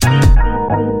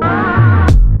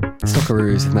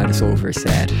Socceroos have made us all very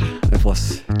sad. They've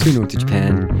lost 2-0 to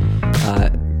Japan.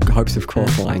 Hopes of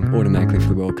qualifying automatically for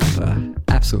the World Cup are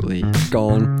absolutely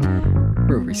gone.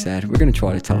 We're all very sad. We're going to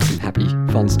try to tell some happy,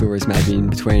 fun stories maybe in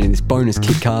between in this bonus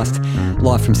Kitcast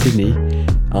live from Sydney.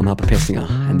 I'm Harper Pestinger,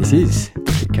 and this is the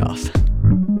Kitcast.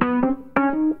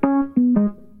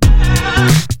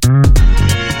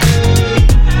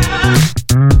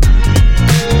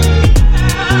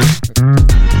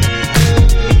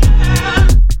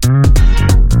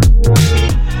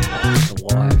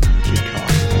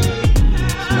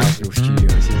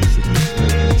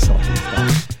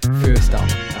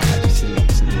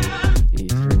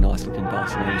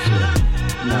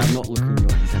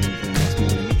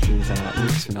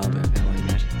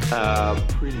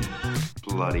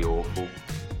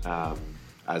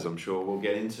 As I'm sure we'll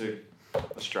get into,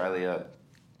 Australia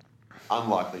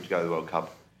unlikely to go to the World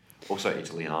Cup. Also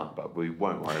Italy aren't, but we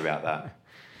won't worry about that.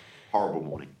 Horrible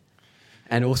morning.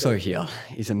 And also here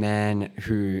is a man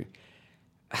who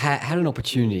had an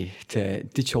opportunity to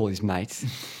ditch all his mates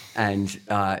and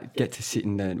get to sit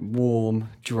in the warm,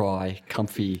 dry,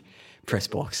 comfy press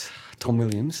box. Tom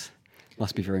Williams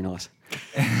must be very nice.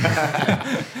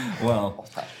 Well,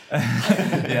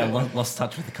 lost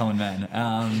touch with the common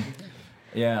man.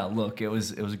 Yeah, look, it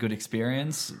was a good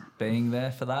experience being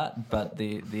there for that, but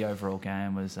the overall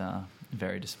game was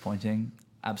very disappointing.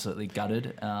 Absolutely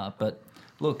gutted. But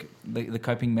look, the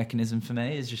coping mechanism for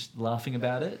me is just laughing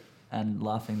about it and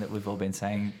laughing that we've all been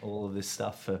saying all of this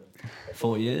stuff for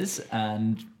 4 years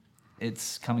and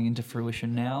it's coming into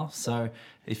fruition now. So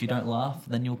if you don't laugh,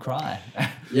 then you'll cry.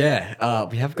 Yeah,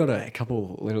 we have got a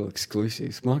couple little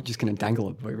exclusives. We're not just going to dangle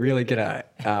it, but we're really going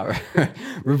to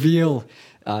reveal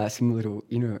some little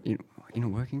inner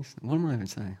workings. What am I even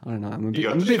saying? I don't know. I'm a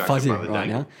bit fuzzy right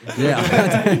now.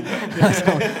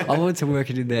 Yeah, I wanted to work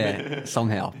it in there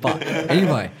somehow. But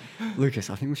anyway,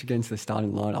 Lucas, I think we should get into the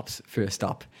starting lineups first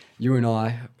up. You and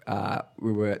I,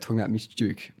 we were talking about Mitch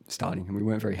Duke starting, and we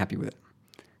weren't very happy with it.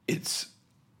 It's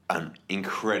an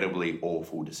incredibly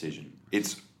awful decision.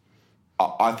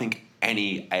 I think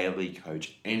any A-League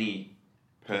coach, any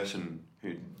person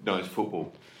who knows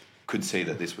football could see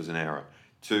that this was an error.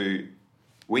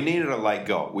 We needed a late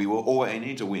goal. We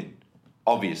need to win,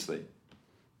 obviously.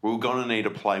 We were going to need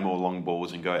to play more long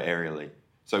balls and go aerially.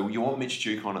 So you want Mitch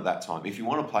Duke on at that time. If you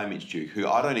want to play Mitch Duke, who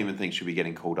I don't even think should be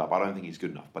getting called up, I don't think he's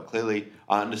good enough. But clearly,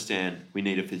 I understand we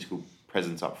need a physical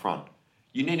presence up front.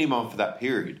 You need him on for that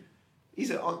period.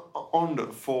 He's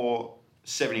on for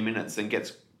 70 minutes, then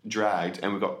gets dragged,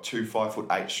 and we've got 2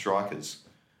 5'8" strikers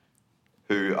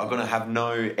who are going to have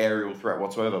no aerial threat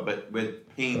whatsoever, but we're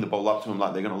pinging the ball up to them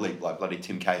like they're going to leap, like bloody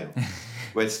Tim Cahill.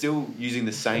 We're still using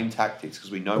the same tactics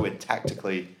because we know we're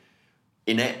tactically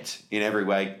inept in every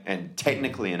way and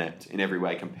technically inept in every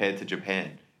way compared to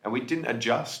Japan. And we didn't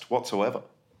adjust whatsoever.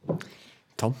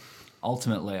 Tom?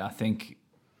 Ultimately, I think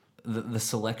the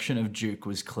selection of Duke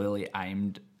was clearly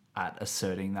aimed at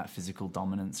asserting that physical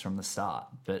dominance from the start.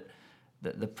 But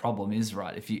the problem is,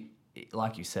 right, if you,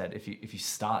 like you said, if you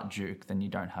start Duke, then you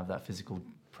don't have that physical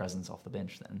presence off the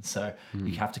bench then. So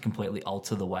you have to completely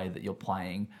alter the way that you're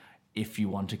playing if you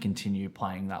want to continue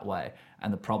playing that way.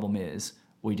 And the problem is,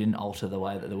 we didn't alter the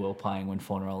way that they were playing when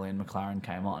Fornaroli and McLaren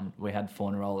came on. We had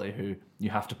Fornaroli, who you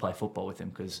have to play football with him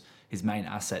because his main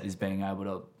asset is being able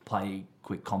to play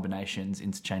quick combinations,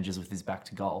 interchanges with his back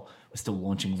to goal. We're still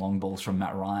launching long balls from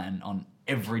Matt Ryan on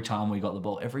every time we got the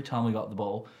ball. Every time we got the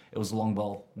ball, it was a long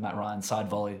ball, Matt Ryan, side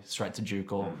volley, straight to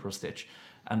Duke or Hrustic.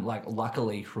 And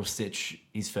luckily, Hrustic,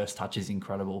 his first touch is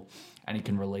incredible and he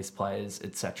can release players,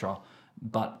 etc.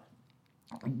 But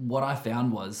what I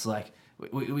found was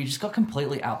we just got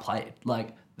completely outplayed.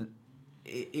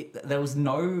 There was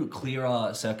no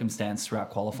clearer circumstance throughout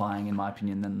qualifying, in my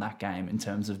opinion, than that game in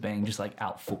terms of being just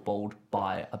out-footballed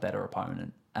by a better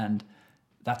opponent. And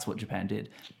that's what Japan did.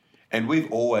 And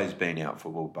we've always been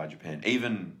out-footballed by Japan.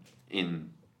 Even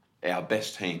in our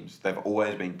best teams, they've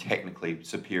always been technically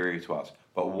superior to us.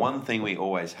 But one thing we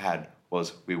always had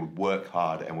was we would work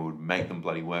hard and we would make them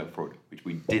bloody work for it, which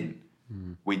we didn't.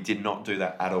 We did not do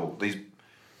that at all. These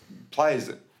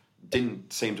players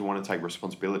didn't seem to want to take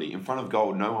responsibility. In front of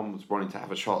goal, no one was wanting to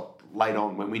have a shot late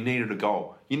on when we needed a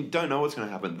goal. You don't know what's going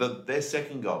to happen. Their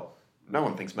second goal, no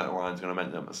one thinks Matt Ryan's going to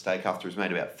make that mistake after he's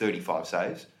made about 35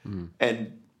 saves.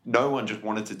 And no one just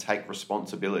wanted to take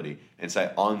responsibility and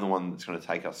say, I'm the one that's going to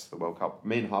take us to the World Cup.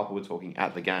 Me and Harper were talking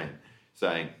at the game,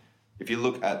 saying, if you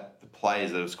look at the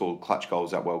players that have scored clutch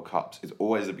goals at World Cups, it's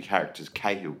always the characters.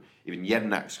 Cahill, even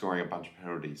Jedinak scoring a bunch of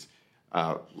penalties.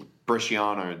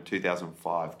 Bresciano in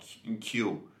 2005,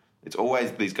 Kuhl. It's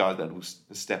always these guys that will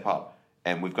step up.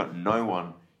 And we've got no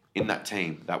one in that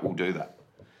team that will do that.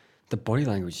 The body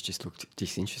language just looked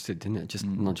disinterested, didn't it? Just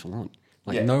nonchalant.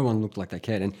 Like Yeah. no one looked like they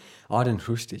cared. And Aiden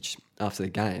Hrustic, after the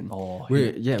game,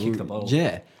 Kicked the ball.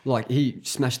 Yeah, like he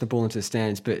smashed the ball into the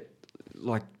stands, but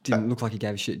like didn't look like he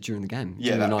gave a shit during the game.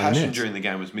 Yeah, during that the 90 passion minutes. during the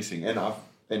game was missing. And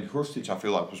Hrustic, I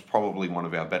feel like, was probably one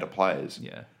of our better players.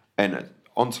 Yeah. And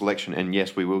on selection, and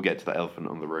yes, we will get to the elephant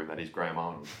in the room, that is Graham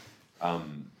Arnold.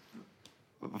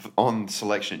 On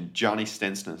selection, Johnny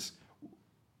Stensness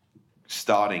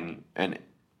starting, and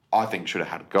I think should have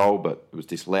had a goal, but it was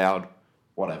disallowed,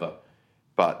 whatever.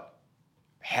 But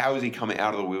how is he coming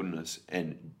out of the wilderness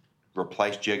and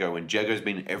replace Jego when Jego's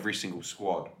been in every single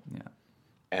squad? Yeah.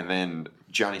 And then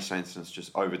Johnny Stensness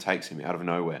just overtakes him out of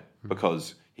nowhere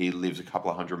because he lives a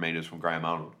couple of 100 metres from Graham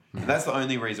Arnold. And that's the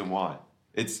only reason why.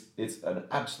 It's an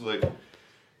absolute...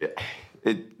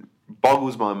 It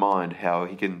boggles my mind how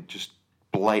he can just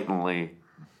blatantly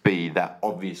be that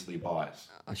obviously biased.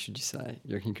 I should just say,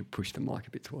 you reckon you could push the mic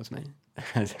a bit towards me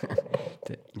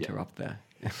to interrupt there.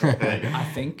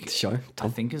 I think Show, I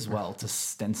think as well, to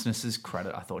Stensness's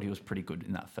credit, I thought he was pretty good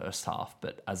in that first half.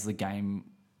 But as the game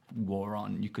wore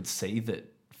on, you could see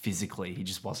that physically he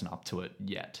just wasn't up to it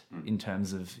yet in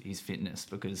terms of his fitness,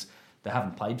 because they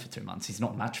haven't played for 2 months. He's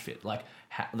not match fit. Like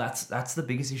that's the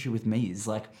biggest issue with me is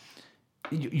like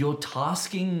you're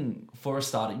tasking for a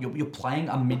starter. You're playing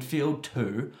a midfield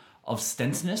two of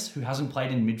Stensness, who hasn't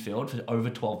played in midfield for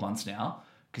over 12 months now,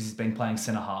 because he's been playing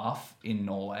centre half in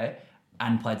Norway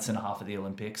and played centre half at the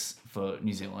Olympics for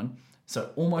New Zealand.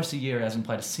 So almost a year he hasn't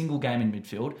played a single game in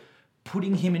midfield.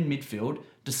 Putting him in midfield,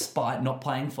 despite not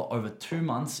playing for over 2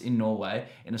 months in Norway,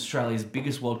 in Australia's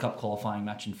biggest World Cup qualifying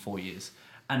match in 4 years.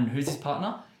 And who's his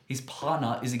partner? His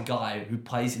partner is a guy who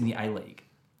plays in the A-League.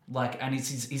 And it's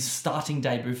his starting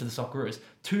debut for the Socceroos.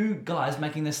 2 guys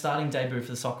making their starting debut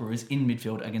for the Socceroos in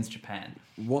midfield against Japan.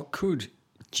 What could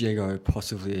Jego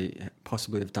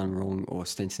possibly have done wrong, or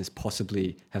Stensness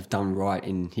possibly have done right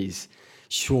in his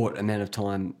short amount of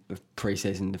time of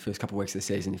pre-season, the first couple of weeks of the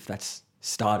season, if that's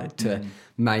started, to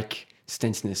make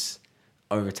Stensness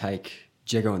overtake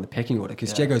Jego in the pecking order?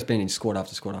 Because Jego's been in squad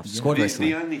after squad after squad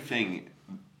recently. The only thing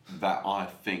that I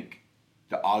think,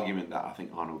 the argument that I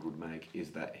think Arnold would make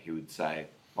is that he would say,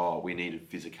 oh, we needed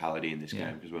physicality in this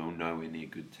game because we were nowhere near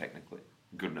good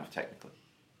enough technically.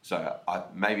 So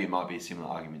maybe it might be a similar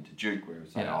argument to Duke, where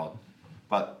it's like,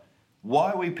 but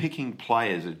why are we picking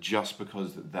players just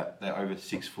because that they're over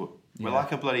 6 foot? We're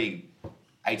like a bloody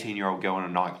 18-year-old girl in a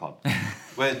nightclub.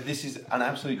 Where this is an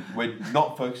absolute... We're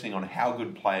not focusing on how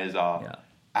good players are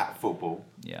at football.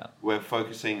 Yeah. We're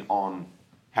focusing on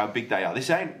how big they are.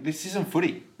 This isn't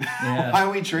footy. Yeah. Why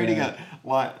are we treating it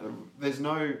like... There's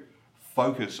no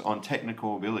focus on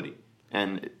technical ability.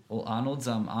 And well,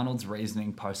 Arnold's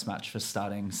reasoning post-match for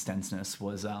starting Stensness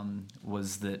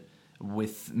was that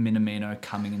with Minamino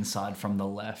coming inside from the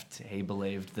left, he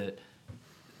believed that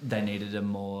they needed a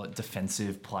more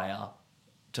defensive player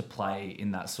to play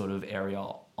in that sort of area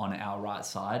on our right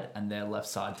side and their left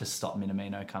side to stop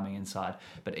Minamino coming inside.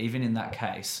 But even in that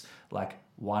case, like,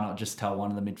 why not just tell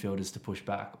one of the midfielders to push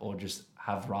back, or just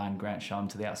have Ryan Grant show him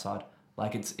to the outside?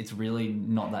 Like, it's really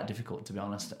not that difficult, to be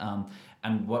honest.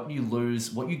 And what you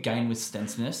gain with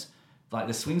Stensness, like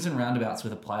the swings and roundabouts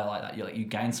with a player like that, you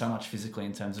gain so much physically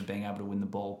in terms of being able to win the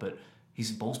ball, but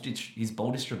his ball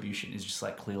distribution is just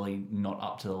like clearly not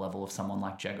up to the level of someone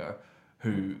like Jego,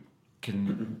 who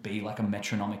can be like a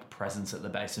metronomic presence at the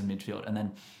base of midfield. And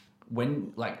then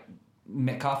when like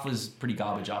Metcalf was pretty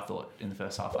garbage, I thought, in the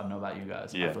first half. I don't know about you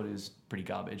guys. I thought he was pretty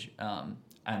garbage.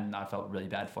 And I felt really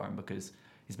bad for him because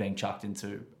he's being chucked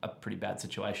into a pretty bad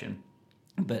situation.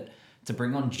 But to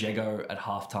bring on Jego at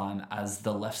halftime as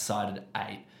the left-sided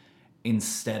 8,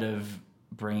 instead of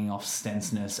bringing off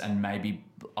Stensness and maybe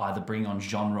either bringing on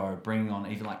Genre, bringing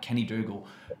on even like Kenny Dougal,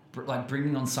 like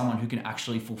bringing on someone who can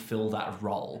actually fulfill that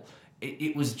role,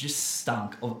 it was just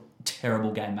stunk of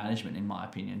terrible game management, in my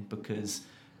opinion, because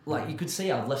like you could see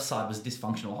our left side was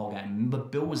dysfunctional the whole game,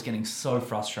 but Bill was getting so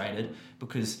frustrated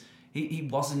because he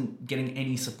wasn't getting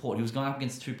any support. He was going up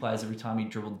against 2 players every time he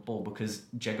dribbled the ball because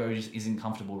Jego just isn't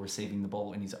comfortable receiving the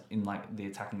ball in like the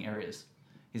attacking areas.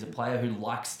 He's a player who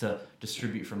likes to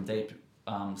distribute from deep,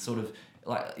 he's sort of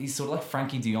like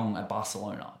Frankie de Jong at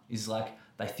Barcelona. He's like,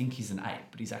 they think he's an 8,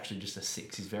 but he's actually just a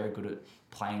 6. He's very good at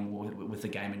playing with the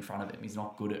game in front of him. He's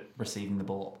not good at receiving the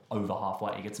ball over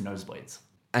halfway. He gets nosebleeds.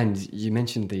 And you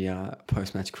mentioned the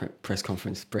post-match press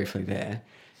conference briefly there.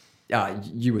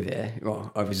 You were there,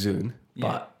 over Zoom,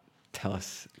 but tell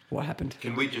us what happened.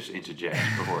 Can we just interject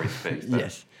before he speaks?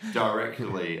 Yes.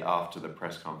 Directly after the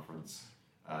press conference,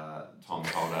 Tom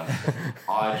told us,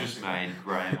 I just made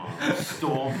Graham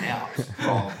storm out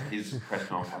from his press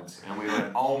conference. And we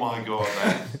went, oh my God,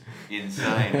 that's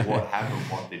insane. What happened?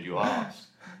 What did you ask?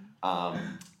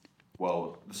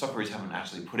 Well, the Socceroos haven't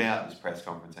actually put out this press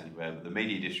conference anywhere, but the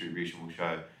media distribution will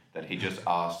show that he just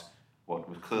asked what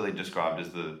was clearly described as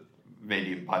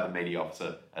by the media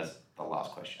officer as the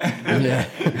last question. Yeah.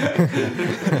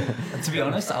 To be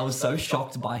honest, I was so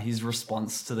shocked by his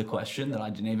response to the question that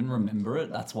I didn't even remember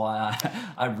it. That's why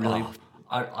I really...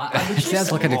 It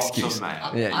sounds like an excuse.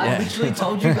 I literally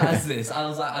told you guys this. I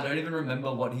was like, I don't even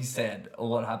remember what he said or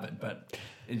what happened, but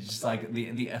it's just like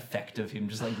the effect of him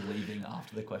just like leaving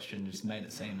after the question just made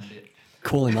it seem a bit...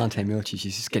 Calling Ante Milicic,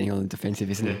 he's just getting on the defensive,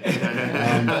 isn't he?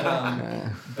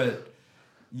 But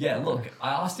yeah, look, I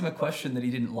asked him a question that he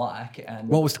didn't like. And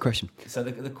what was the question? So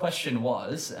the question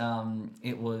was,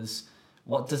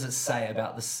 what does it say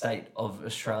about the state of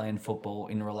Australian football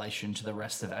in relation to the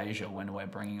rest of Asia when we're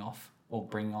bringing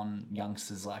on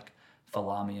youngsters like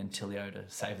Falami and Tilio to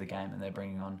save the game, and they're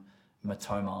bringing on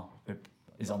Matoma, who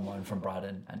is on loan from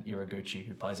Brighton, and Iraguchi,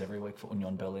 who plays every week for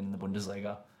Union Berlin in the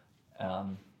Bundesliga.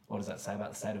 What does that say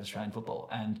about the state of Australian football?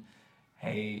 And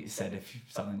he said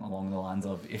something along the lines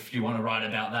of, if you want to write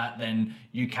about that, then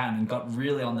you can, and got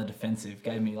really on the defensive,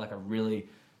 gave me like a really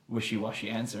wishy-washy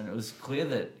answer, and it was clear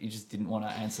that he just didn't want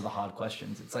to answer the hard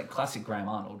questions. It's like classic Graham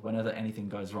Arnold. Whenever anything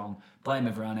goes wrong, blame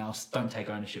everyone else. Don't take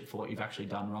ownership for what you've actually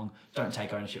done wrong. Don't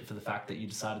take ownership for the fact that you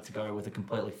decided to go with a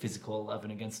completely physical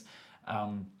 11 against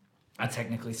a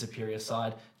technically superior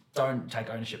side. Don't take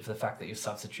ownership for the fact that your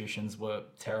substitutions were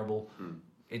terrible.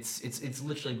 It's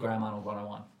literally Graham Arnold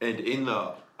 101. And in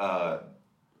the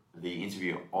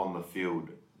interview on the field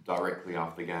directly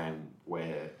after the game,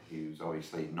 where he was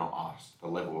obviously not asked the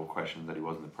level of questions that he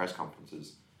was in the press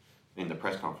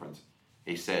conference,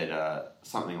 he said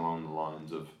something along the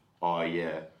lines of, oh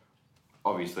yeah,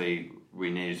 obviously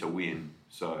we needed to win,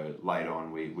 so later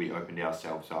on we opened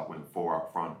ourselves up, went 4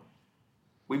 up front.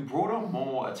 We brought on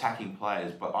more attacking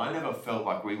players, but I never felt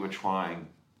like we were trying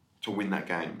to win that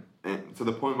game. And to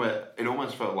the point where it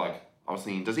almost felt like I was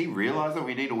thinking, does he realise that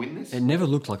we need to win this? It never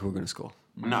looked like we were going to score.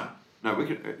 No,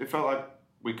 it felt like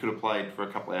we could have played for a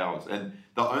couple of hours. And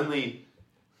the only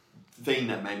thing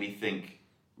that made me think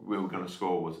we were going to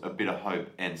score was a bit of hope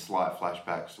and slight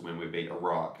flashbacks to when we beat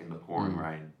Iraq in the pouring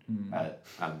rain at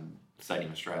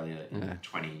Stadium Australia in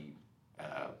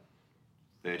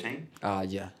 2013.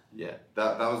 Yeah. Yeah,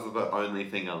 that was the only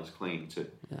thing I was clinging to.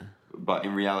 Yeah. But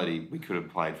in reality, we could have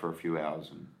played for a few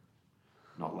hours and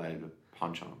not laid a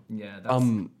punch on them. Yeah. That's,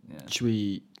 Should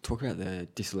we talk about the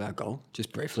disallowed goal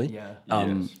just briefly? Yeah.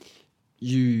 Yes.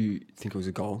 You think it was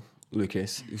a goal,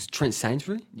 Lucas? It was Trent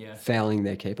Sainsbury fouling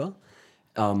their keeper.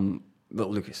 But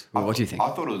Lucas, what do you think?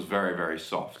 I thought it was very, very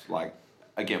soft. Like,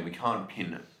 again, we can't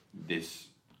pin this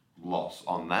loss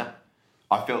on that.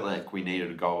 I felt like we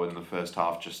needed a goal in the first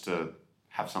half just to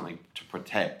have something to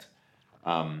protect.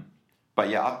 But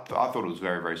yeah, I thought it was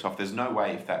very, very soft. There's no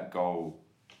way if that goal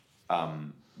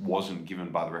wasn't given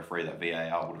by the referee that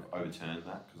VAR would have overturned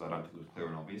that, because I don't think it was clear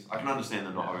and obvious. I can understand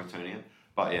them not overturning it.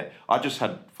 But yeah, I just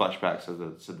had flashbacks, as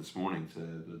I said this morning,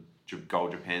 to the goal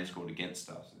Japan scored against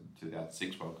us in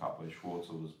 2006 World Cup, where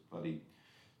Schwarzer was bloody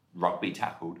rugby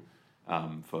tackled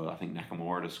for, I think,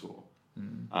 Nakamura to score.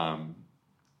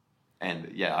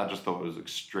 And yeah, I just thought it was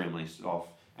extremely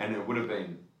soft. And it would have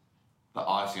been the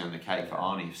icing on the cake for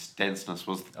Arnie if Stensness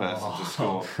was the person to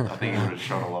score. I think it would have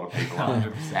shot a lot of people up,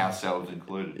 ourselves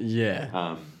included.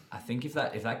 Yeah. I think if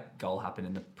that goal happened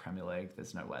in the Premier League,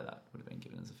 there's no way that would have been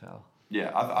given as a foul.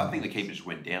 Yeah, I think the keeper just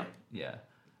went down. Yeah.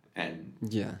 And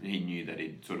he knew that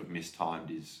he'd sort of mistimed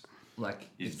his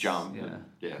jump.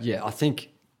 Yeah. Yeah, I think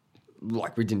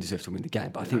we didn't deserve to win the game,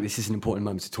 but I think this is an important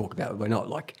moment to talk about. We're not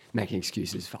making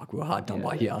excuses. Fuck, we were hard done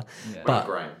by here. Yeah. But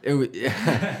Great.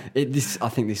 I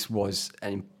think this was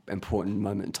an important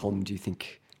moment. Tom, do you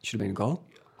think it should have been a goal?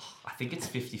 I think it's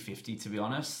 50-50, to be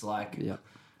honest. I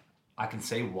can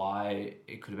see why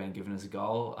it could have been given as a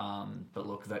goal. But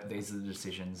look, these are the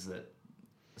decisions that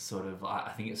sort of,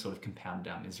 I think it sort of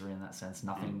compounded our misery in that sense.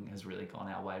 Nothing has really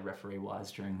gone our way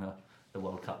referee-wise during the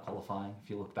World Cup qualifying. If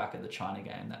you look back at the China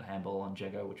game, that handball on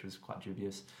Jego, which was quite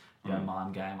dubious. The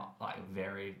Oman game,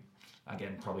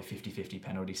 probably 50-50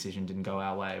 penalty decision didn't go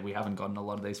our way. We haven't gotten a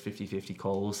lot of these 50-50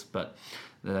 calls, but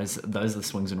those are the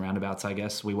swings and roundabouts, I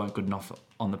guess. We weren't good enough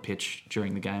on the pitch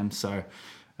during the game, so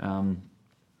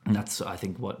that's, I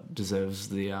think, what deserves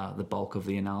the bulk of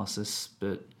the analysis.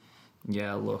 But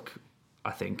yeah, look,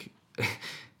 I think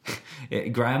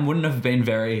Graham wouldn't have been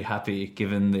very happy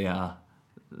given the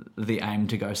aim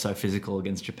to go so physical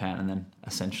against Japan and then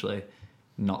essentially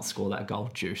not score that goal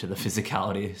due to the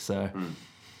physicality. So,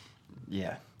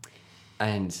 Yeah.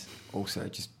 And also,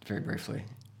 just very briefly,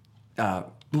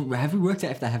 have we worked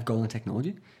out if they have goal line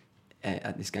technology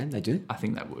at this game? They do? I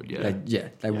think that would, yeah.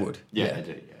 They would. Yeah,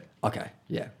 they do, yeah. Okay,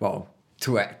 yeah. Well,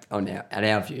 at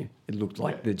our view, it looked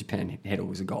like the Japan header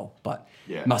was a goal, but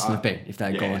mustn't have been if they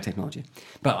had goal line technology.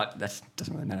 But that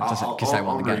doesn't really matter because they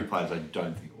won the game. Replays, I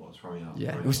don't think it was from here.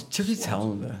 Yeah, it was to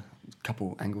tell the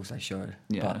couple angles they showed.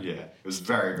 Yeah. But, it was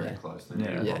very, very close.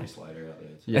 Then Robbie Slater out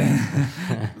there.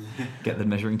 yeah. Get the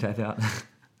measuring tape out.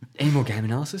 Any more game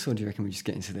analysis, or do you reckon we just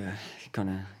get into the kind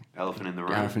of Elephant in the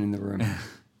room. elephant in the room?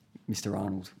 Mr.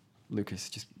 Arnold, Lucas,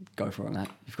 just go for it, Matt.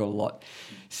 You've got a lot.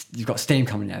 You've got steam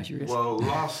coming out of your ears. Well,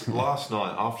 last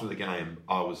night after the game,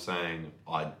 I was saying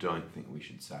I don't think we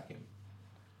should sack him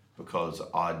because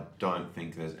I don't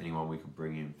think there's anyone we could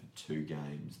bring in for 2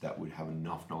 games that would have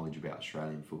enough knowledge about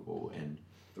Australian football. And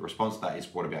the response to that is,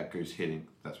 what about Goose hitting?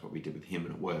 That's what we did with him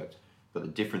and it worked. But the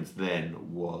difference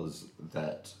then was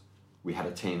that we had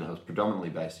a team that was predominantly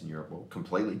based in Europe, well,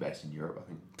 completely based in Europe, I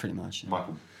think. Pretty much. Yeah.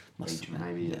 Michael Beach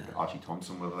maybe, and Archie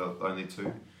Thompson were the only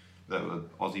 2 that were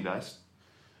Aussie based.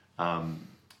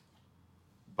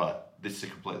 But this is a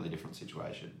completely different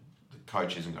situation. The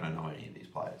coach isn't going to know any of these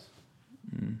players,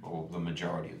 or the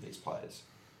majority of these players.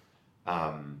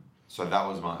 So that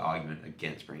was my argument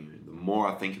against bringing him in. The more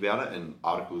I think about it, and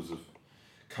articles have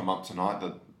come up tonight,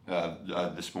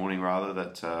 that this morning rather,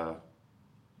 that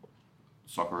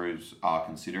Socceroos are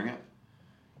considering it.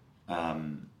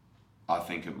 I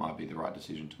think it might be the right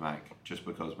decision to make, just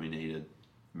because we needed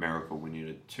miracle. We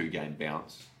needed a 2-game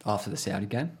bounce After the Saudi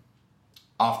game?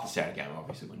 after the Saudi game.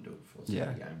 Obviously, wouldn't do it before the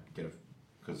Saudi Yeah. game,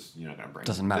 because you're not going to bring.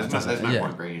 Doesn't matter, There's does no it?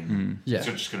 point bringing. Yeah. It's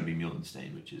just going to be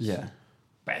Muhlenstein, which is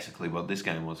basically what this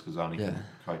game was, because Arnie can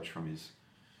coach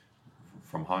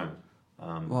from home.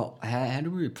 Well, how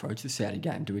do we approach the Saudi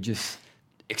game? Do we just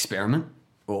experiment,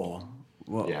 or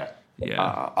what? Yeah.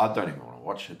 Yeah. I don't even want to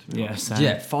watch it, to be honest. Same.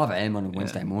 Yeah, 5 a.m. on a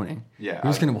Wednesday morning. Yeah,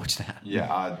 Who's going to watch that?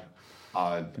 Yeah,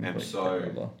 I am Complete so...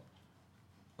 crossover.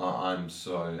 I'm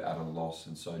so at a loss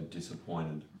and so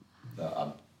disappointed that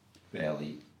I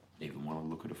barely even want to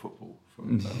look at a football for at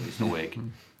least a week.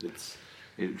 It's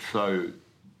so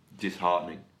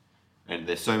disheartening. And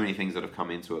there's so many things that have come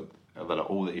into it that are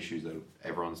all the issues that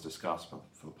everyone's discussed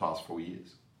for the past 4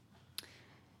 years.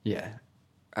 Yeah.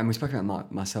 And we spoke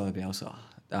about Marcelo Bielsa.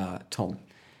 Tom,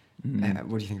 what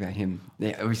do you think about him?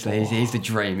 Yeah, obviously he's the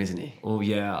dream, isn't he? Well,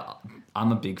 yeah,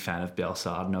 I'm a big fan of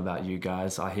Bielsa. I don't know about you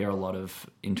guys. I hear a lot of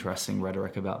interesting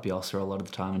rhetoric about Bielsa a lot of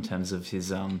the time in terms of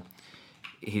his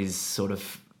sort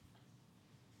of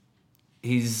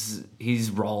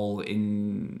his role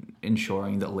in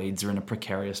ensuring that Leeds are in a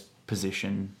precarious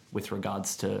position with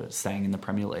regards to staying in the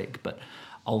Premier League. But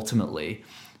ultimately,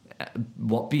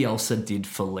 what Bielsa did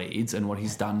for Leeds and what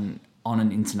he's done on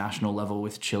an international level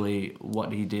with Chile,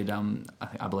 what he did,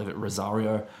 I believe at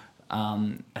Rosario,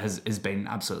 has been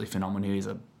absolutely phenomenal. He's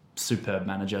a superb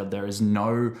manager. There is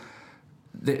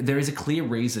a clear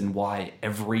reason why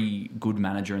every good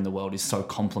manager in the world is so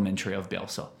complimentary of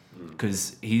Bielsa,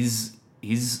 because his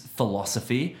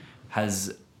philosophy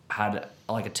has had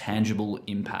like a tangible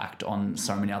impact on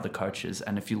so many other coaches.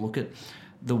 And if you look at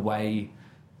the way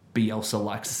Bielsa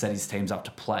likes to set his teams up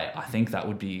to play, I think that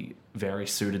would be very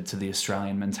suited to the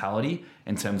Australian mentality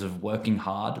in terms of working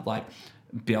hard. Like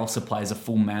Bielsa plays a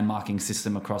full man-marking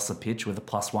system across the pitch with a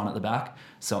 +1 at the back.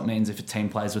 So it means if a team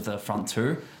plays with a front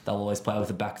 2, they'll always play with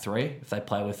a back 3. If they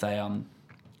play with a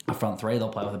front 3, they'll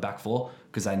play with a back 4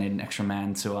 because they need an extra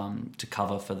man to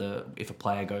cover for if a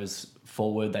player goes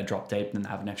forward, they drop deep, then they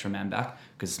have an extra man back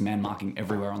because it's man-marking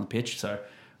everywhere on the pitch. So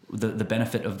the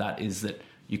benefit of that is that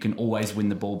you can always win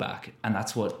the ball back, and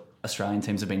that's what Australian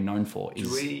teams have been known for.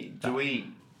 Do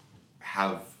we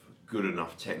have good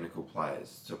enough technical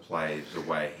players to play the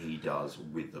way he does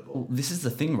with the ball? Well, this is the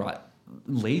thing, right?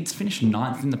 Leeds finished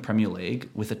 9th in the Premier League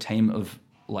with a team of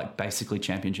like basically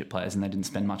championship players, and they didn't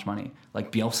spend much money.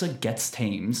 Like Bielsa gets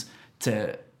teams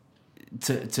to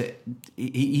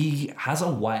he has a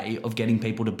way of getting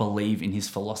people to believe in his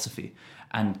philosophy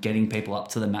and getting people up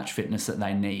to the match fitness that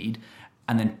they need,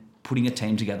 and then putting a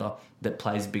team together that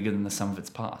plays bigger than the sum of its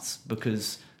parts.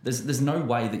 Because there's no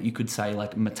way that you could say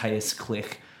like Matthias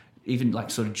Klich, even like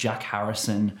sort of Jack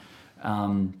Harrison,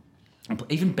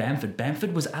 even Bamford.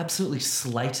 Bamford was absolutely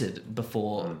slated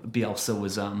before Bielsa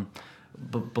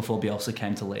before Bielsa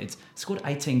came to Leeds. Scored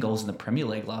 18 goals in the Premier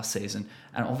League last season.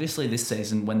 And obviously this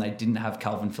season, when they didn't have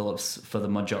Calvin Phillips for the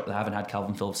majority, they haven't had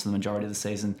Calvin Phillips for the majority of the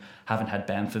season, haven't had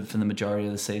Bamford for the majority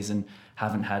of the season,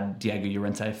 haven't had Diego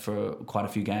Llorente for quite a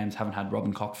few games, haven't had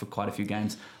Robin Koch for quite a few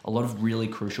games. A lot of really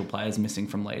crucial players missing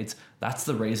from Leeds. That's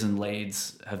the reason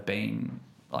Leeds have been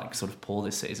like sort of poor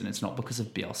this season. It's not because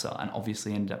of Bielsa, and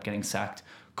obviously ended up getting sacked.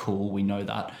 Cool, we know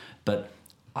that. But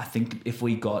I think if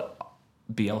we got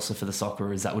Bielsa for the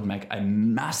Socceroos, that would make a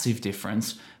massive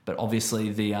difference. But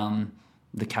obviously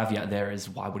the caveat there is,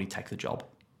 why would he take the job?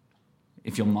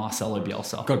 If you're Marcelo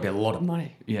Bielsa. Got to be a lot of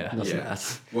money. Yeah.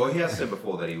 Well, he has said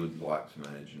before that he would like to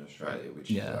manage in Australia, which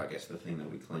is, Yeah. I guess, the thing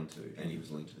that we cling to, and he was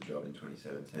linked to the job in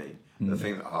 2017. The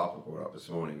thing that Harper brought up this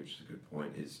morning, which is a good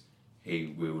point, is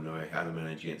he will know how to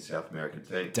manage against South American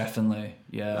teams. Definitely,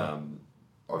 yeah.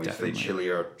 Obviously, Definitely. Chile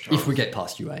are... If we get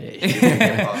past UAE.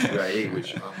 past UAE,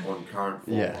 which on current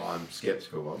form, Yeah. I'm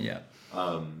sceptical of. Yeah.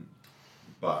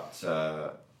 But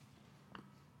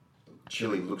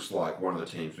Chile looks like one of the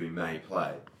teams we may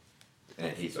play,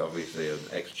 and he's obviously an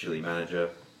ex-Chile manager.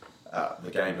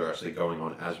 The games are actually going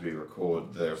on as we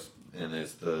record. There's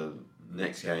the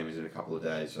next game is in a couple of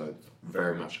days, so it's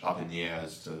very much up in the air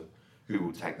as to who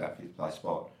will take that fifth place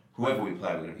spot. Whoever we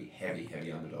play, we're going to be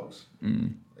heavy underdogs.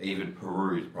 Even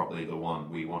Peru is probably the one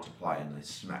we want to play, and they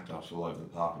smacked us all over the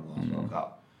park in the last World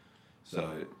Cup.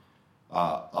 So,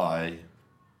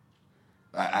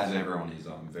 as everyone is,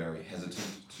 I'm very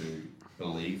hesitant to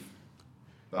believe.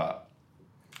 But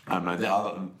I don't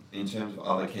know. In terms of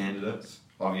other candidates,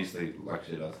 obviously, like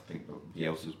I said, I think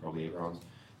Bielsa is probably everyone's.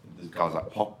 There's guys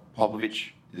like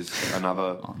Popovich is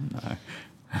another. Oh, no.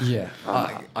 Yeah.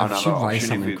 I another should raise option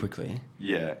something if we- quickly.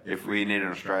 Yeah, if we need an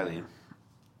Australian.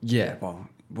 Yeah, well,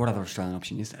 what other Australian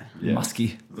option is there? Yeah.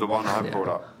 Muskie. The one I brought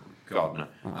up, God no.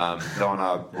 The one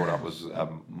I brought up was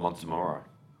Montemoro.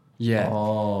 Yeah.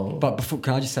 Oh. But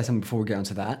can I just say something before we get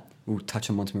onto that? We'll touch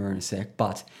on Montemurro in a sec.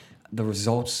 But the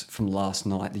results from last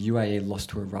night, the UAE lost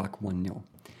to Iraq 1-0.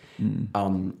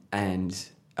 And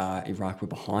Iraq were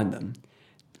behind them.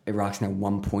 Iraq's now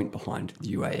 1 point behind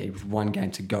the UAE with one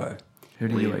game to go. Who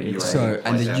do UAE? So,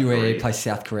 and the plays South UAE Korea. plays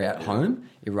South Korea at home.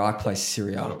 Iraq plays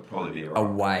Syria It'll probably be Iraq.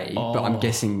 away. But I'm Oh.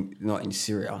 guessing not in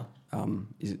Syria.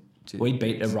 Is it? We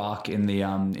beat Iraq in the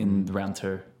round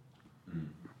 2.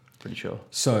 Pretty sure.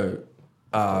 So,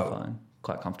 Qualifying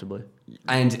quite comfortably.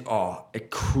 and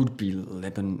it could be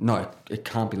Lebanon. No, it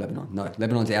can't be Lebanon. No,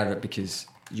 Lebanon's out of it because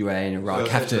UAE and Iraq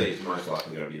So have essentially, to. it's most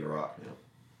likely going to be Iraq now.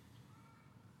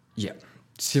 Yeah,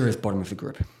 Syria's bottom of the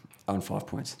group on 5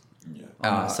 points.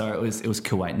 Yeah. So it was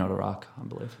Kuwait, not Iraq, I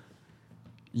believe.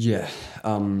 Yeah,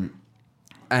 and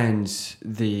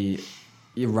the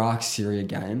Iraq-Syria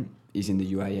game is in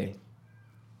the UAE,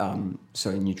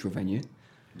 so a neutral venue.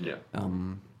 Yeah.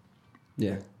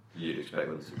 Yeah. You'd expect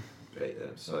them to beat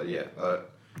them. So, yeah.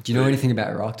 Do you know anything about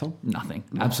Iraq, Tom? Nothing.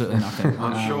 Absolutely nothing.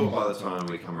 I'm sure by the time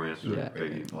we come around to the yeah.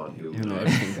 preview pod, he'll He'll know know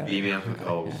everything about the it. amount of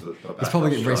goals that He's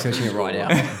probably researching it right now.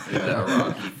 In that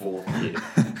Iraqi fourth year.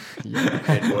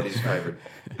 And what his favourite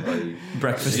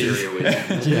Breakfast cereal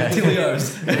is. Yeah.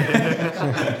 Tilio's.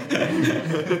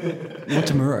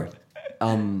 Montemurro.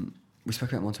 We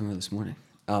spoke about Montemurro this morning.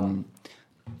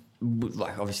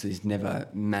 Obviously, he's never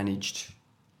managed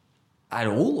at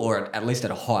all, or at least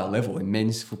at a high level in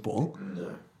men's football.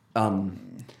 No.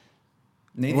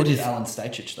 Neither What did if- Alan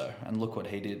Stachich, though, and look what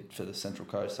he did for the Central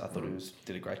Coast. I thought he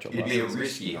did a great job. It'd last be a season.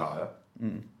 risky hire,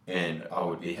 and I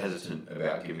would be hesitant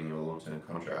about giving him a long-term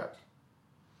contract.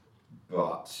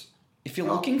 But If you're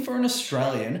looking for an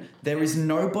Australian, there is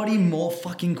nobody more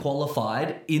fucking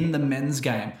qualified in the men's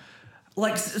game.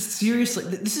 Like seriously,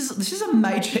 this is a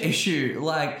major issue.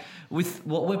 Like with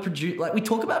what we're producing, like we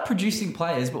talk about producing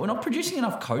players, but we're not producing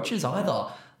enough coaches either.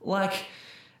 Like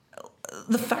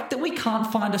the fact that we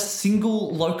can't find a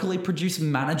single locally produced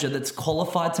manager that's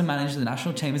qualified to manage the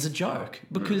national team is a joke.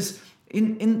 Because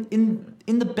in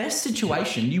the best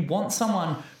situation, you want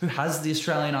someone who has the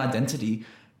Australian identity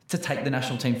to take the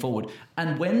national team forward.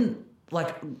 And when,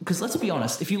 because let's be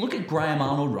honest, if you look at Graham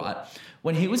Arnold, right,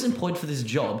 when he was employed for this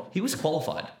job, he was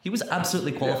qualified. He was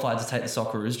absolutely qualified to take the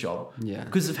Socceroos job. Yeah.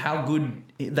 Because of how good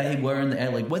they were in the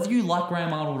Air League. Whether you like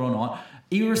Graham Arnold or not,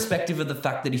 irrespective of the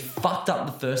fact that he fucked up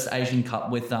the first Asian Cup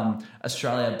with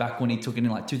Australia back when he took it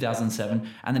in 2007,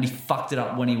 and then he fucked it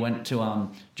up when he went to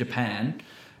Japan,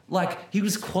 he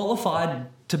was qualified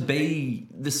to be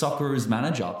the Socceroos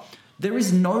manager. There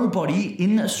is nobody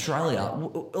in Australia,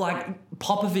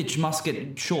 Popovich,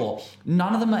 Muscat, Shaw,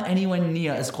 none of them are anywhere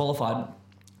near as qualified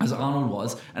as Arnold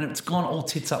was, and it's gone all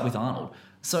tits up with Arnold.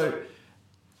 So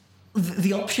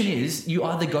The option is you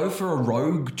either go for a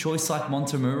rogue choice like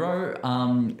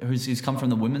Montemurro, who's come from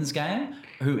the women's game,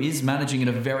 who is managing at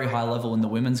a very high level in the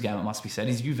women's game, it must be said.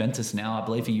 He's Juventus now. I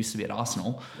believe he used to be at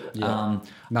Arsenal.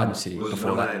 Melbourne City Was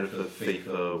before that. nominated for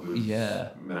FIFA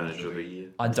with Manager of the Year.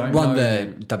 I don't Won know.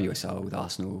 the WSL with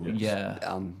Arsenal.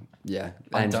 Yeah. Yeah.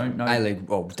 I And don't know. A-League,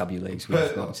 well, W Leagues with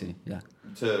But- Melbourne City. Yeah.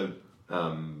 To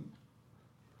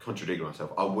contradict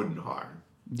myself, I wouldn't hire him.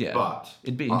 Yeah. But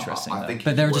It'd be interesting, I though. think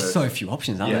But there are he's just worth- so few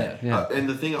options, aren't Yeah. there? And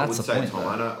the thing I That's would the say, point, Tom, though.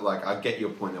 I know, I get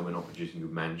your point that we're not producing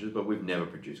good managers, but we've never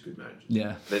produced good managers.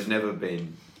 Yeah. There's never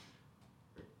been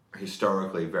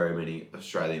historically very many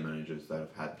Australian managers that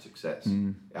have had success.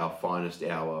 Our finest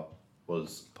hour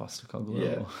was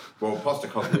Postecoglou. Well,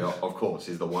 Postecoglou, of course,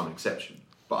 is the one exception,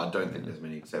 but I don't think there's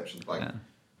many exceptions. Like,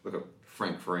 look at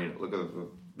Frank Farina. Look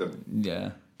at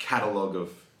the catalogue of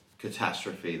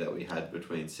catastrophe that we had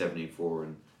between 74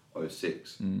 and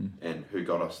 06, and who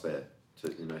got us there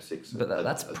to 06. But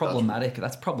that's problematic.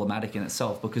 That's problematic in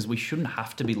itself because we shouldn't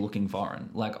have to be looking foreign.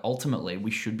 Like ultimately,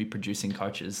 we should be producing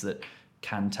coaches that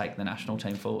can take the national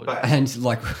team forward. And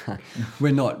like,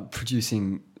 we're not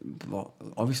producing, well,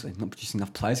 obviously not producing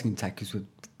enough players who can take because we're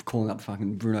calling up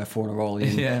fucking Bruno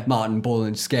Fornaroli and Martin Ball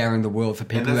and scaring the world for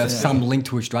people who have some link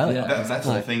to Australia. Yeah. That's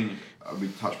the thing we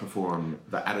touched before on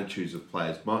the attitudes of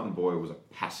players. Martin Boyle was a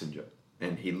passenger,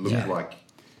 and he looked like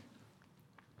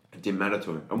it didn't matter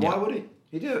to him. And why would he?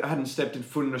 He hadn't stepped in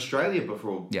foot in Australia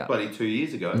before bloody 2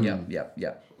 years ago.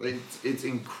 Yeah. It's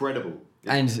incredible.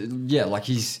 And like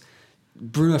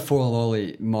Bruno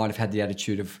Forloli might have had the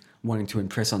attitude of wanting to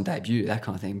impress on debut, that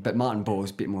kind of thing. But Martin Ball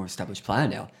is a bit more established player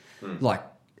now. Like,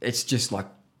 it's just like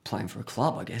playing for a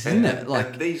club, I guess, isn't it? Like,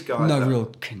 and these guys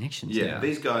real connections. Yeah,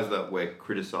 these guys that we're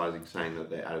criticising, saying that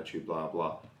their attitude, blah,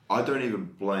 blah, I don't even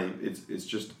blame. It's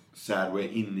just sad we're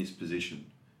in this position.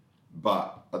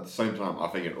 But at the same time, I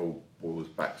think it all boils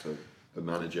back to the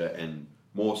manager and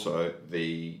more so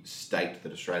the state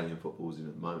that Australian football is in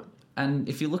at the moment. And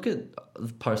if you look at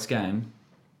the post-game,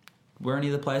 were any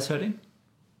of the players hurting?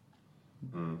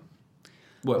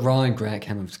 Ryan Grant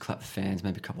came up to clap for fans.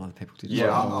 Maybe a couple other people did.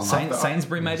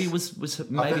 Sainsbury maybe was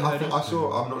maybe hurting. I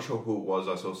saw. I'm not sure who it was.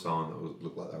 I saw someone that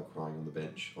looked like they were crying on the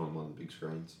bench on one of the big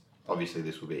screens. Obviously,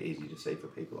 this will be easy to see for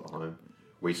people at home.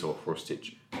 We saw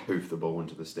Hrustic hoof the ball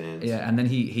into the stands. Yeah, and then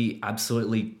he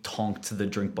absolutely tonked the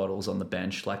drink bottles on the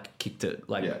bench, like kicked it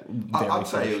very I'd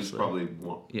say he was ferociously. probably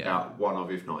one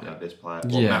of, if not our best player.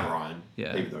 Yeah. Well, Matt Ryan,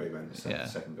 Yeah. even though he made the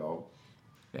second goal.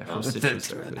 Yeah, It Hrustic was doesn't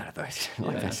so really good. matter though.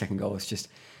 Like that second goal was just,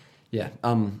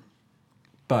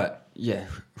 but yeah,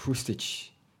 Hrustic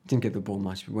didn't get the ball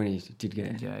much, but when he did get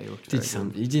it, he looked very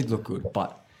good. He did look good,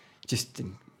 but just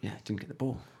didn't get the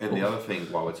ball. And the other thing,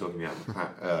 while we're talking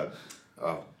about,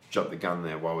 jump the gun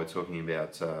there, while we're talking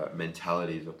about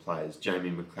mentalities of players,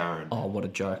 Jamie McLaren. Oh, what a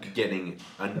joke! Getting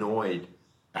annoyed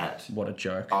at What a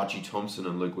joke! Archie Thompson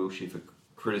and Luke Wilshere for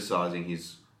criticising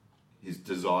his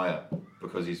desire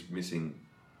because he's missing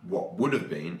what would have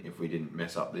been, if we didn't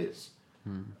mess up this,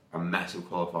 a massive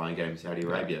qualifying game in Saudi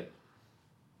Arabia.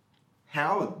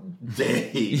 How dare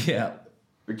he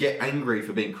get angry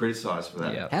for being criticised for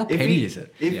that? Yeah. How petty is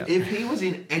it? If he was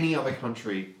in any other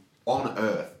country on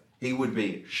earth, he would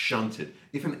be shunted.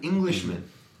 If an Englishman,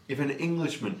 if an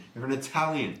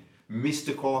Italian missed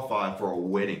a qualifier for a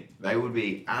wedding, they would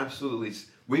be absolutely...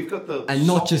 We've got the... And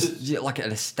not softest- just like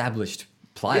an established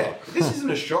player. Yeah, this isn't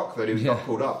a shock that he got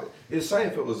called up. It's say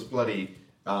if it was bloody...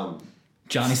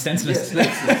 Johnny Stensmith.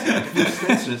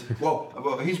 Stensmith.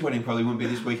 Well, his wedding probably wouldn't be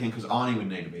this weekend because Arnie would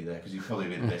need to be there because he'd probably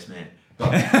be the best man.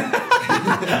 But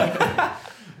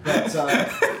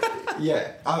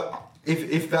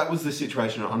if that was the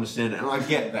situation, I understand it. And I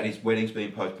get that his wedding's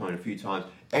been postponed a few times.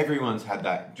 Everyone's had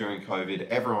that during COVID.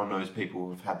 Everyone knows people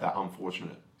who've had that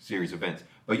unfortunate series of events.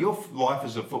 But your life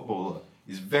as a footballer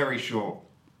is very short.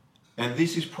 And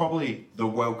this is probably the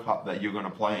World Cup that you're going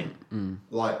to play in.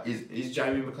 Like, is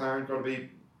Jamie McLaren going to be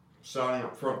starting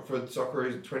up front for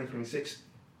Socceroos in 2026?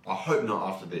 I hope not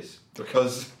after this.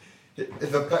 Because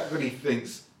the fact that he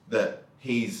thinks that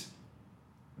he's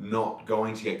not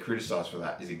going to get criticised for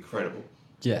that is incredible.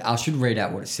 Yeah, I should read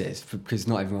out what it says because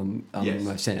not everyone may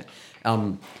have seen it.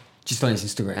 Just on his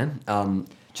Instagram.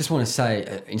 Just want to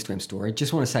say, Instagram story,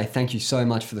 just want to say thank you so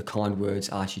much for the kind words,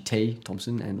 Archie T.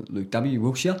 Thompson and Luke W.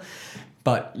 Wilshire.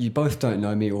 But you both don't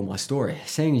know me or my story.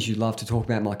 Seeing as you love to talk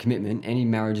about my commitment, any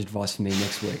marriage advice for me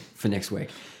next week?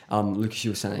 Lucas,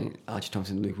 you were saying Archie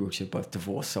Thompson and Luke Wilshire both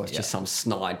divorced, so it's just some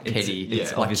snide, petty,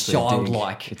 it's like obviously a dig.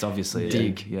 childlike. It's obviously a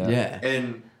dig. Yeah.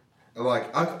 And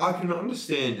like I can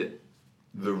understand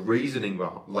the reasoning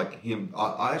behind like him.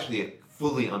 I actually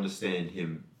fully understand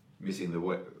him missing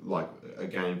a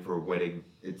game for a wedding.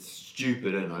 It's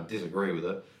stupid, and I disagree with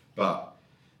it. But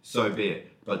so be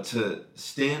it. But to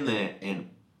stand there and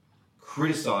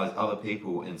criticize other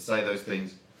people and say those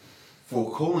things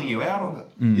for calling you out on it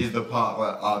is the part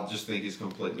that I just think is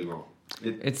completely wrong.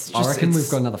 I reckon we've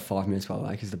got another 5 minutes, by the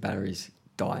way, because the battery's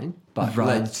dying.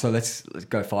 But so let's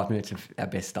go 5 minutes of our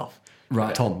best stuff.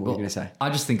 Right. Tom, what are you going to say? I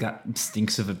just think that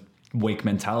stinks of a weak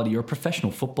mentality. You're a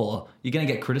professional footballer. You're going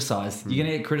to get criticised. You're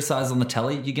going to get criticised on the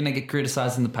telly. You're going to get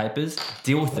criticised in the papers.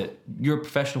 Deal with it. You're a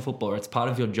professional footballer. It's part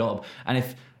of your job. And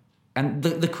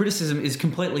the criticism is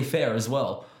completely fair as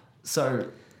well. So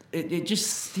it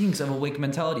just stinks of a weak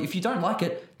mentality. If you don't like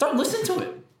it, don't listen to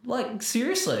it. Like,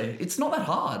 seriously, it's not that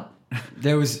hard.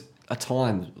 There was a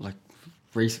time, like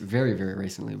very, very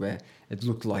recently, where it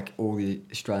looked like all the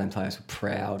Australian players were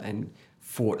proud and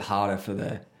fought harder for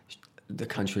the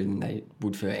country than they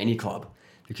would for any club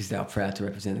because they were proud to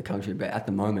represent the country. But at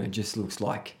the moment, it just looks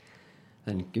like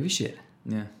they don't give a shit.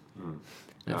 Yeah. And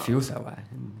it feels that way.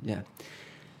 And yeah.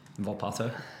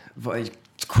 Volpato?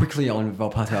 Quickly on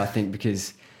Volpato, I think,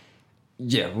 because,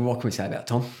 what can we say about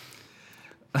Tom?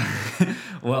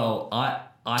 Well,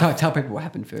 Tell people what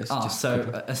happened first.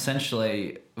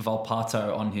 Essentially,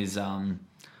 Volpato on his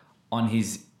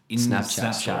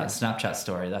Snapchat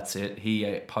story. That's it.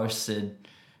 He posted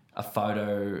a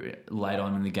photo late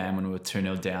on in the game when we were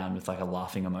 2-0 down with like a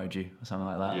laughing emoji or something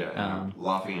like that. Yeah,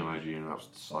 laughing emoji and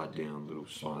upside down little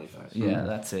smiley face. Yeah,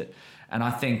 that's it. And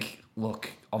I think, look,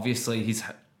 obviously he's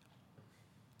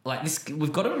like this.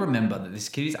 We've got to remember that this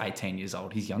kid is 18 years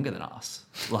old. He's younger than us.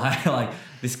 Like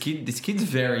this kid's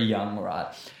very young, right?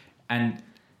 And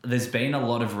there's been a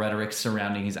lot of rhetoric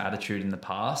surrounding his attitude in the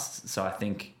past. So I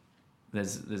think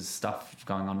there's stuff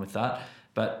going on with that.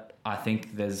 But I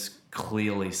think there's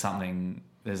clearly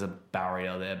there's a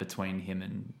barrier there between him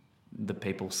and the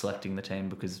people selecting the team,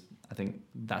 because I think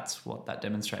that's what that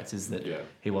demonstrates, is that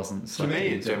he wasn't selected. To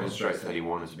me, it demonstrates that he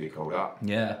wanted to be called up.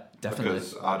 Yeah, definitely.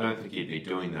 Because I don't think he'd be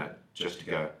doing that just to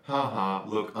go,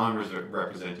 look, I'm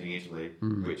representing Italy,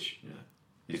 which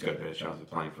he's got a better chance of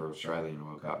playing for Australia in the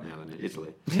World Cup now than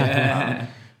Italy. Yeah.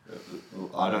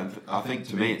 I think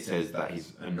to me it says that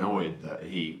he's annoyed that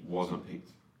he wasn't picked,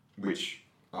 which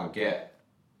I get.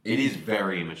 It is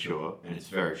very immature and it's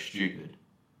very stupid,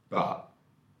 but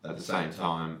at the same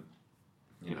time,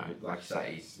 like you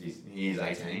say, he is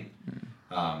 18.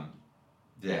 I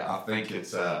think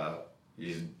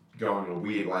he's going a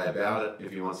weird way about it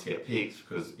if he wants to get picked,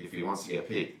 because if he wants to get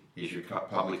picked, he should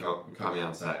publicly come out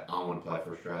and say, I want to play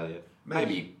for Australia.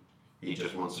 Maybe he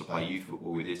just wants to play youth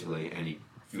football with Italy and he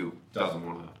doesn't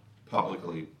want to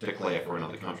publicly declare for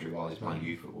another country while he's playing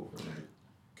youth football for another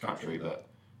country. But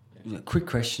quick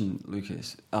question,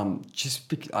 Lucas.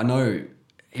 I know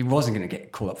he wasn't going to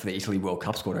get called up for the Italy World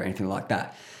Cup squad or anything like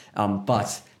that,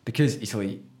 but because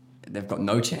Italy, they've got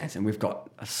no chance and we've got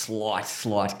a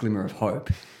slight glimmer of hope.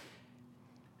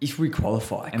 If we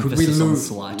qualify, could we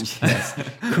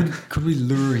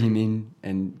lure him in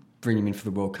and bring him in for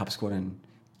the World Cup squad, and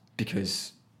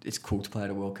because it's cool to play at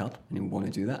a World Cup and he'll want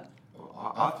to do that?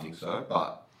 Well, I think so,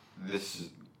 but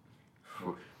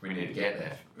we need to get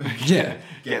there.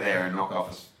 Get there and knock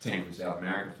off a team from South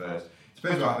America first.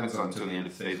 Depends what happens until the end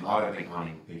of the season. I don't think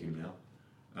Arnie will pick him now.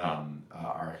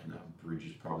 I reckon that bridge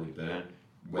is probably burned.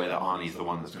 Whether Arnie's the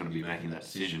one that's going to be making that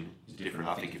decision is different.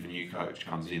 I think if a new coach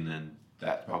comes in, then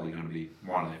that's probably going to be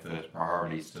one of their first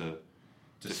priorities to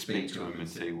speak to him and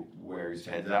see where his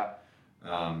head's at.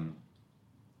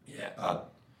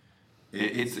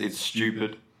 It's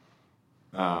stupid,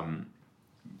 and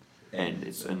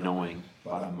it's annoying,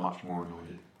 but I'm much more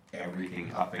annoyed at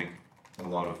everything. I think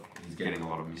he's getting a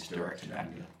lot of misdirected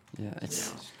anger. Yeah,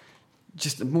 it's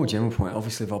just a more general point.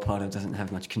 Obviously, Volpato doesn't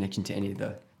have much connection to any of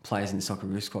the players in the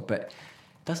Socceroos squad, but it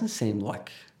doesn't seem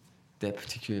like they're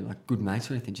particularly like good mates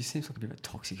or anything. It just seems like a bit of a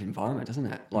toxic environment, doesn't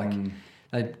it? Like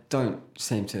they don't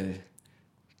seem to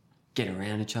get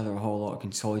around each other a whole lot,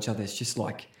 console each other. It's just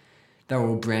like they're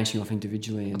all branching off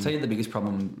individually. I'll tell you the biggest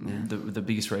problem, the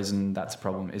biggest reason that's a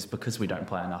problem is because we don't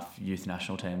play enough youth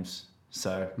national teams.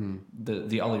 So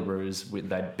the Ollie Roos,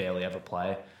 they barely ever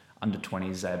play. Under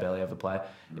 20s, they barely ever play.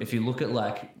 If you look at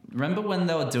remember when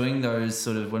they were doing those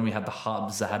sort of, when we had the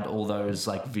hubs, they had all those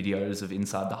videos of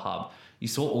inside the hub. You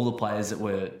saw all the players that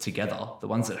were together, the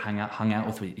ones that hung out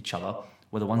with each other,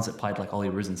 were the ones that played Ollie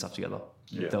Roos and stuff together.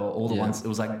 Yeah. They were all the ones, it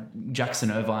was Jackson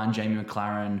Irvine, Jamie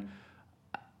McLaren,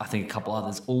 I think a couple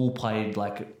others, all played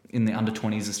in the under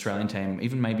 20s Australian team,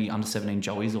 even maybe under 17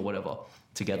 Joeys or whatever,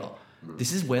 together.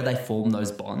 This is where they form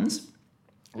those bonds.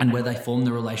 and where they form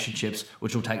the relationships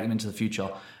which will take them into the future.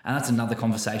 And that's another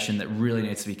conversation that really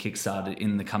needs to be kickstarted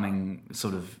in the coming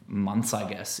sort of months, I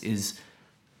guess, is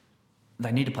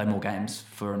they need to play more games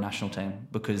for a national team,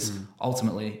 because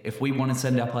ultimately, if we want to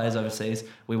send our players overseas,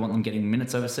 we want them getting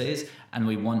minutes overseas, and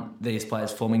we want these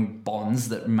players forming bonds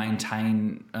that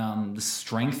maintain the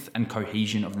strength and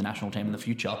cohesion of the national team in the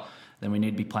future, then we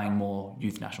need to be playing more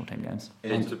youth national team games.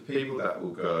 And to people that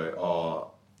will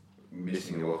go,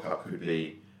 missing the World Cup could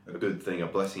be a good thing, a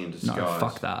blessing in disguise. No,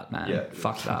 fuck that, man. Yeah,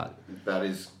 fuck that. That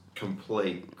is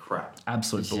complete crap.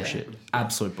 Absolute bullshit. Yeah.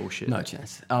 Absolute bullshit. No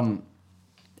chance.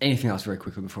 Anything else very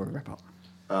quickly before we wrap up?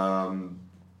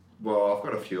 Well, I've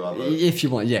got a few others. If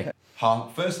you want, yeah.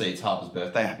 Firstly, it's Harper's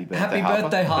birthday. Happy birthday, Happy Harper.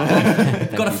 birthday,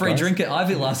 Harper. Got a you, free guys. drink at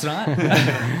Ivy last night.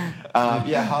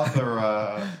 Yeah,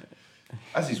 Harper,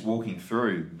 as he's walking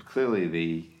through,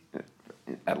 clearly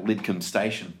at Lidcombe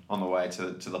Station on the way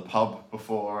to the pub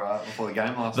before the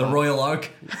game last The night, Royal Oak.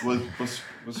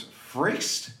 was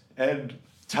frisked and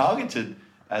targeted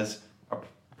as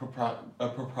a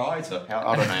proprietor.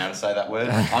 I don't know how to say that word.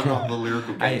 I'm not the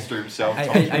lyrical gangster himself. Tom's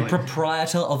A really-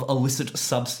 proprietor of illicit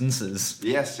substances.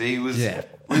 Yes, he was. Yeah.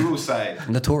 We will say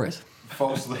Notorious.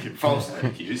 falsely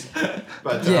accused,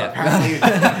 but Yeah. apparently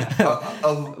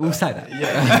We'll say that.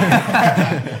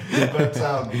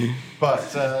 but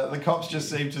the cops just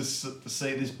seem to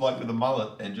see this bloke with a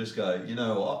mullet and just go, you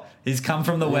know what? He's come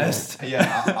from the West.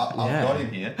 Yeah, I've Yeah. got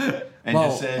him here, and Well,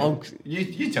 just said,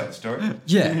 you tell the story.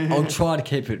 Yeah, I'll try to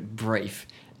keep it brief.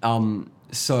 I'm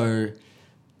just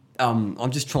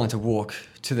trying to walk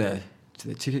to the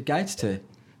ticket gates to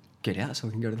get out so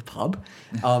we can go to the pub.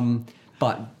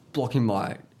 But blocking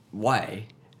my way,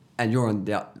 and you're on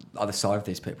the other side of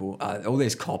these people, all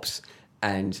these cops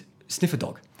and sniffer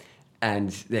dog, and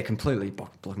they're completely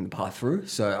blocking the path through.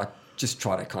 So I just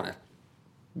try to kind of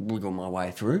wiggle my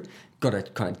way through. Got to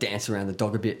kind of dance around the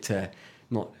dog a bit to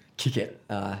not kick it,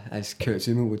 as Kurt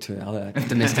Zuma would to other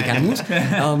domestic animals.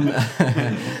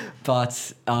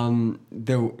 But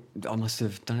I must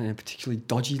have done it in a particularly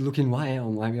dodgy looking way,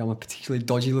 or maybe I'm a particularly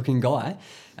dodgy looking guy,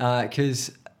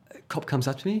 because a cop comes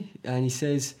up to me and he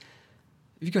says,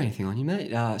 "Have you got anything on you,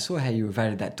 mate? I saw how you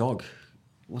evaded that dog.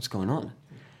 What's going on?"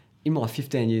 In my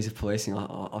 15 years of policing,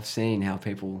 I've seen how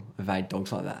people evade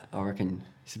dogs like that. I reckon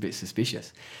it's a bit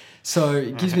suspicious. So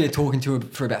it gives me a talking to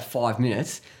for about 5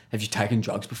 minutes. Have you taken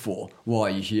drugs before? Why are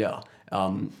you here?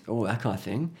 All that kind of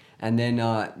thing. And then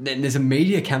there's a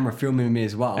media camera filming me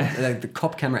as well. The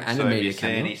cop camera and So a if media you see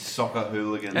camera. any soccer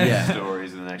hooligan Yeah.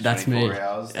 stories in the next That's 24 me.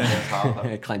 hours, that's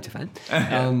Harper. Claim to fame.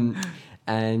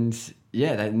 And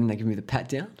yeah, then they give me the pat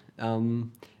down.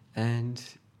 And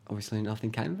obviously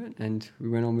nothing came of it, and we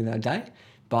went on with our day.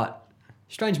 But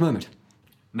strange moment.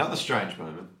 Another strange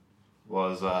moment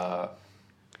was our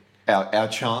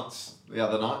chance the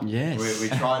other night. Yes. We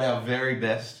tried our very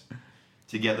best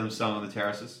to get them sung on the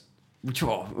terraces. Which,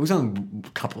 well, it was only a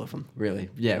couple of them, really.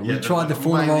 Yeah, we Yeah, tried the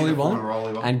mainly Fornaroli the one,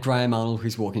 Fornaroli one. and Graham Arnold,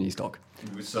 who's walking his dog.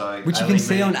 So Which you can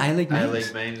see on A-League memes.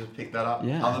 A-League memes have picked that up.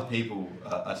 Yeah. Other people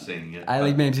are seeing it.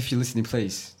 A-League memes, if you're listening,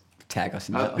 please tag us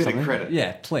in that. A or bit of something. credit.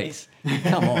 Yeah, please.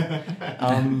 Come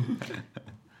on.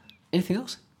 Anything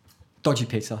else? Dodgy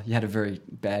pizza. You had a very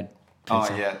bad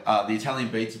pizza. Oh, yeah. The Italian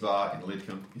pizza bar in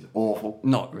Lidcombe is awful.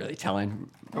 Not really Italian.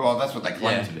 Well, that's what they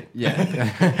claim to be. Yeah.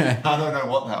 I don't know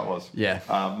what that was. Yeah.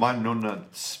 My nonna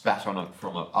spat on it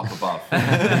from up above.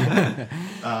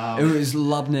 It was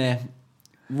labneh,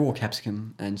 raw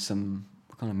capsicum, and some...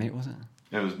 What kind of meat was it?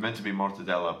 It was meant to be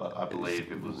mortadella, but I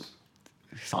believe it was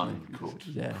uncooked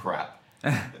Yeah. crap.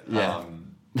 Yeah.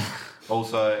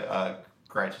 Also,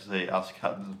 great to see us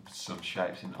cutting some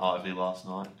shapes in Ivy last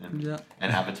night and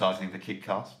advertising the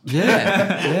Kickcast.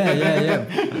 Yeah.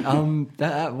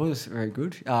 That was very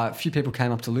good. A few people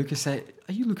came up to Lucas say,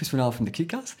 "Are you Lucas Rinaldo from the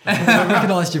Kickcast?" I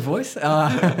recognised your voice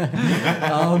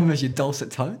as your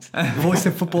dulcet tones. Voice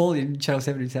of football in Channel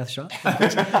 7 in South Australia. Of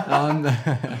course.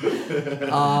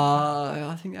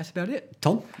 I think that's about it.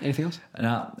 Tom, anything else?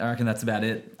 No, I reckon that's about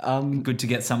it. Good to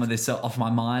get some of this off my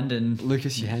mind. And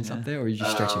Lucas, your hands up there, or are you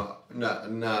just stretching?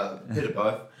 No, bit of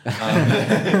both.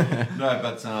 No,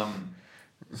 but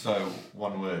so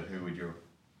one word. Who would you?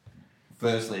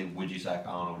 Firstly, would you sack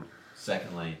Arnold?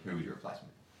 Secondly, who would you replace him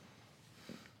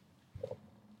with?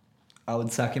 I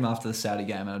would sack him after the Saudi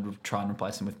game, and I'd try and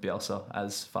replace him with Bielsa,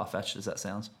 as far-fetched as that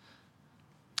sounds.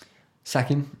 Sack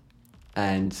him,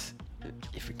 and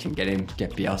if we can get him,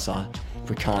 get Bielsa. If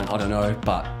we can't, I don't know,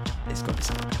 but there's got to be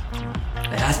something.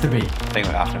 There has to be. I think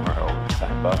we're all in the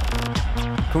same boat.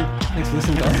 Cool. Thanks for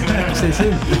listening, guys. See you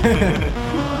soon.